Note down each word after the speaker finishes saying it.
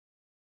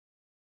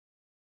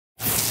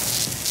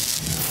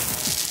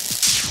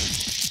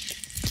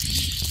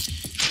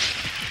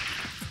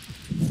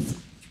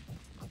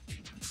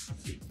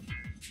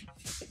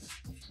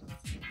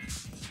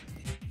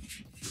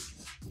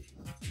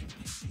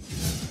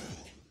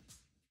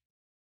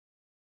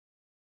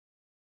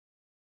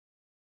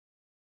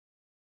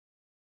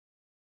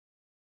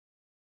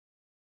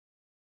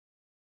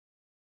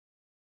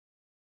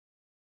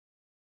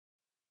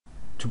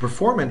To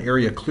perform an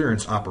area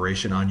clearance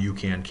operation on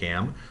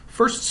UCAN-CAM,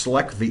 first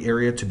select the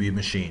area to be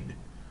machined.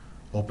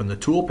 Open the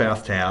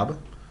Toolpath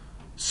tab,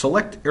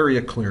 select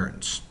Area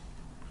Clearance.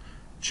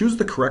 Choose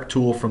the correct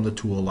tool from the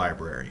tool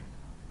library.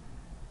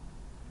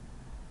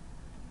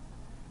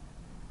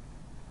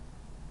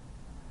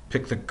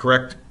 Pick the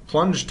correct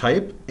plunge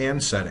type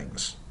and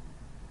settings.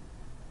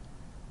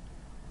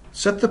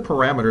 Set the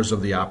parameters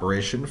of the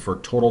operation for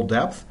total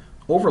depth,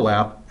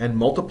 overlap, and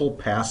multiple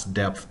pass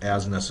depth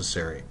as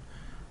necessary.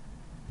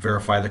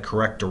 Verify the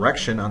correct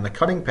direction on the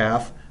cutting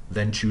path,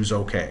 then choose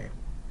OK.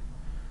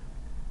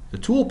 The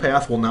tool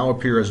path will now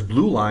appear as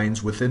blue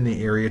lines within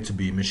the area to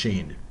be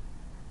machined.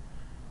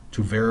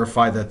 To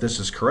verify that this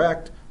is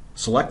correct,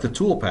 select the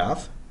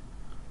toolpath,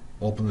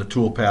 open the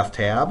Toolpath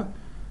tab,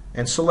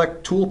 and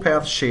select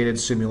Toolpath Shaded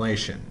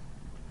Simulation.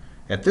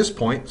 At this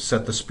point,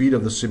 set the speed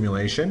of the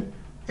simulation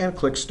and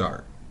click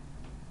Start.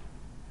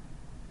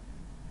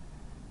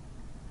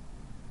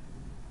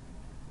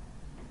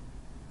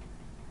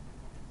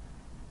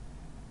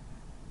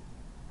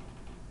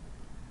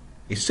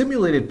 A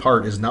simulated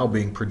part is now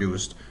being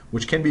produced,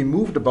 which can be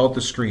moved about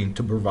the screen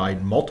to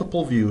provide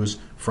multiple views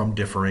from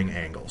differing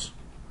angles.